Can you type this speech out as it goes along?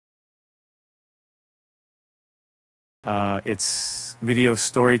It's video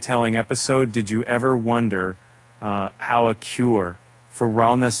storytelling episode. Did you ever wonder how a cure for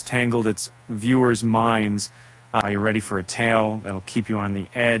wellness tangled its viewers' minds? Are you ready for a tale that'll keep you on the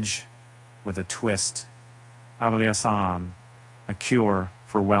edge with a twist? Avalya-san, A Cure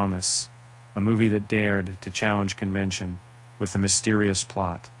for Wellness, a movie that dared to challenge convention with a mysterious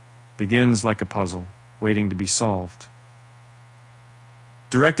plot. Begins like a puzzle, waiting to be solved.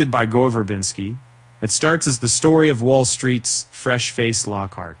 Directed by Gore Verbinski, it starts as the story of Wall Street's fresh-faced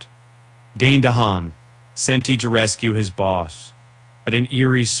Lockhart. Dane DeHaan, sent to rescue his boss at an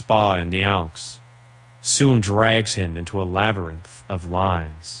eerie spa in the Alps, soon drags him into a labyrinth of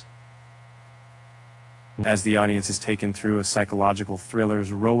lies. As the audience is taken through a psychological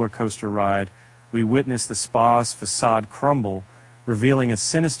thriller's roller coaster ride, we witness the spa's facade crumble, revealing a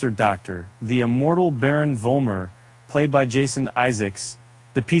sinister doctor, the immortal Baron Volmer, played by Jason Isaacs.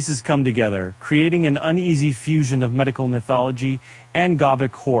 The pieces come together, creating an uneasy fusion of medical mythology and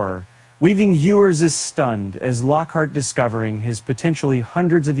gothic horror, leaving viewers as stunned as Lockhart discovering his potentially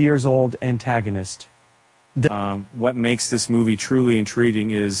hundreds of years old antagonist. What makes this movie truly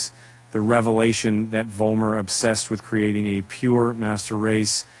intriguing is the revelation that Volmer, obsessed with creating a pure master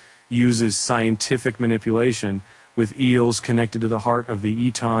race, uses scientific manipulation with eels connected to the heart of the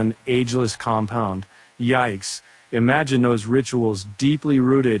Eton ageless compound. Yikes. Imagine those rituals deeply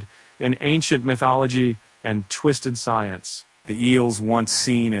rooted in ancient mythology and twisted science. The eels, once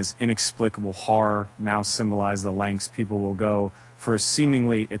seen as inexplicable horror, now symbolize the lengths people will go for a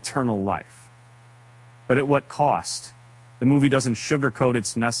seemingly eternal life. But at what cost? The movie doesn't sugarcoat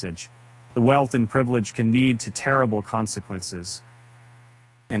its message. The wealth and privilege can lead to terrible consequences.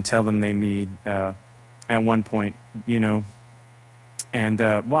 And tell them they need, at one point,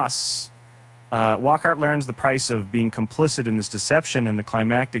 Lockhart learns the price of being complicit in this deception, and the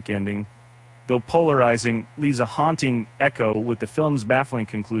climactic ending, though polarizing, leaves a haunting echo with the film's baffling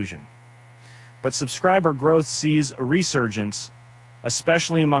conclusion. But subscriber growth sees a resurgence,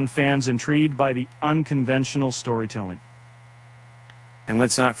 especially among fans intrigued by the unconventional storytelling. And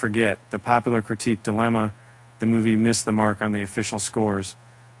let's not forget the popular critique dilemma. The movie missed the mark on the official scores,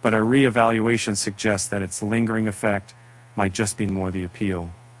 but a re-evaluation suggests that its lingering effect might just be more the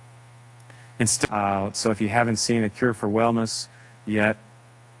appeal. So if you haven't seen A Cure for Wellness yet,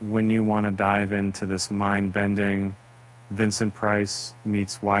 when you want to dive into this mind-bending Vincent Price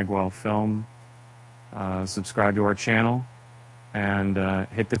meets Wigwell film, subscribe to our channel and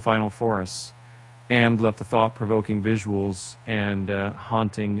hit the final chorus, and let the thought-provoking visuals and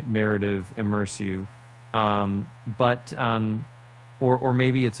haunting narrative immerse you. Or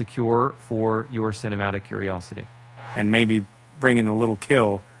maybe it's a cure for your cinematic curiosity. And maybe bring in a little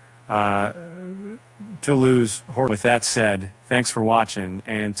kill to lose horror. With that said, thanks for watching,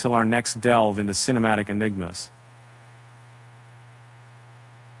 and until our next delve into cinematic enigmas.